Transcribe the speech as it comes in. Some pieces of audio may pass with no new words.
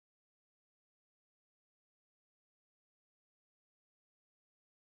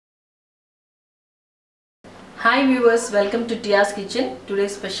Hi viewers, welcome to Tiya's kitchen.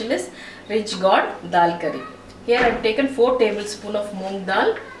 Today's special is rich gourd dal curry. Here I have taken 4 tablespoons of moong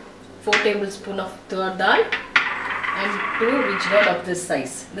dal, 4 tablespoons of tur dal and 2 rich gourd of this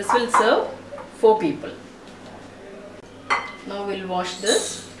size. This will serve 4 people. Now we'll wash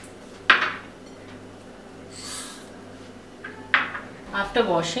this. After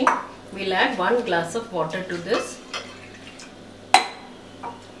washing, we'll add 1 glass of water to this.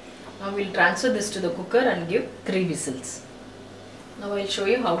 Now we'll transfer this to the cooker and give 3 whistles. Now I'll show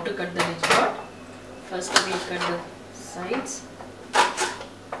you how to cut the rich gourd. First we'll cut the sides.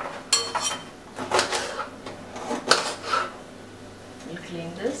 We'll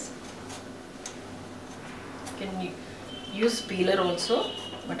clean this. You can use peeler also,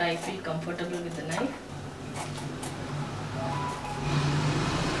 but I feel comfortable with the knife.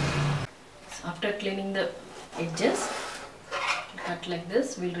 So after cleaning the edges, cut like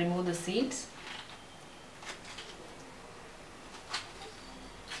this, we'll remove the seeds.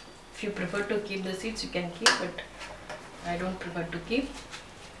 If you prefer to keep the seeds, you can keep, but I don't prefer to keep.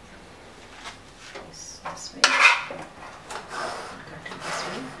 This way. Cut it this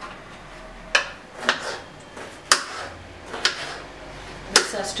way.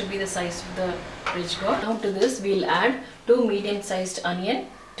 This has to be the size of the rich gourd. Now to this, we'll add 2 medium-sized onion,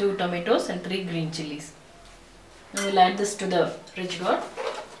 2 tomatoes, and 3 green chilies. Now we'll add this to the rich gourd.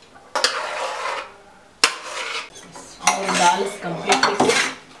 Our dal is completely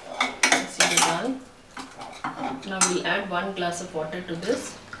cooked. See the dal. Now we'll add 1 glass of water to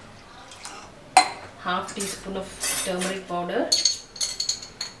this. Half teaspoon of turmeric powder.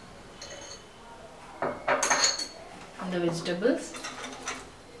 And the vegetables.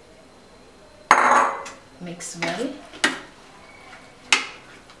 Mix well.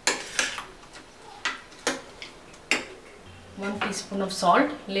 One teaspoon of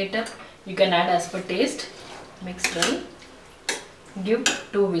salt. Later you can add as per taste. Mix well. Give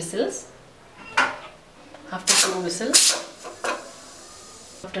 2 whistles. After 2 whistles,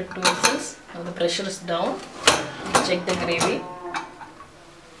 now the pressure is down. Check the gravy.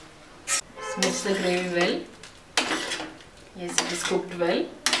 Mix the gravy well. Yes, it is cooked well.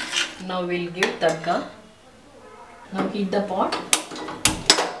 Now we'll give tadka. Now heat the pot.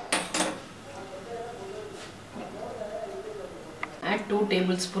 Add 2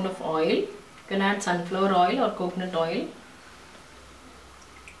 tablespoons of oil. You can add sunflower oil or coconut oil.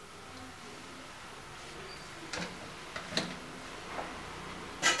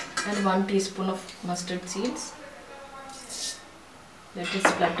 Add 1 teaspoon of mustard seeds. Let it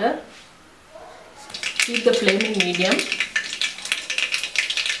splatter. Keep the flame in medium.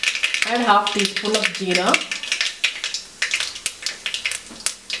 Add half teaspoon of jeera.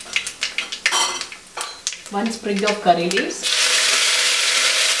 1 sprig of curry leaves.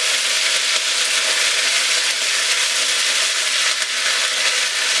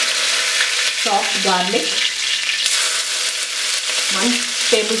 Chopped garlic, 1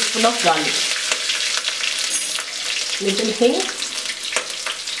 tablespoon of garlic, little hing,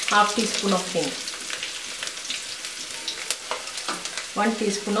 half teaspoon of hing, 1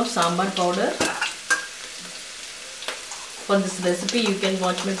 teaspoon of sambar powder. For this recipe you can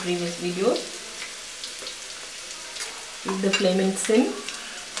watch my previous videos. Keep the flame in sim.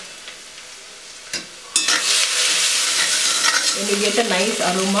 When you get a nice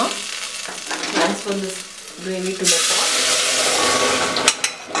aroma, transfer this gravy to the pot.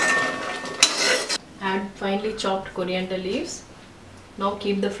 Add finely chopped coriander leaves. Now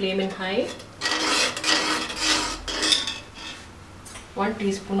keep the flame in high. 1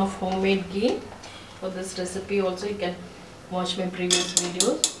 teaspoon of homemade ghee. For this recipe also you can watch my previous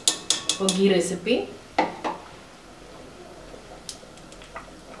videos for ghee recipe.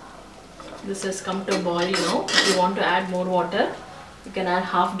 This has come to a boil now. If you want to add more water, you can add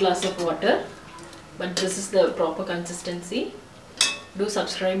half glass of water. But this is the proper consistency. Do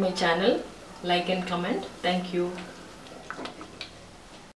subscribe my channel, like and comment. Thank you.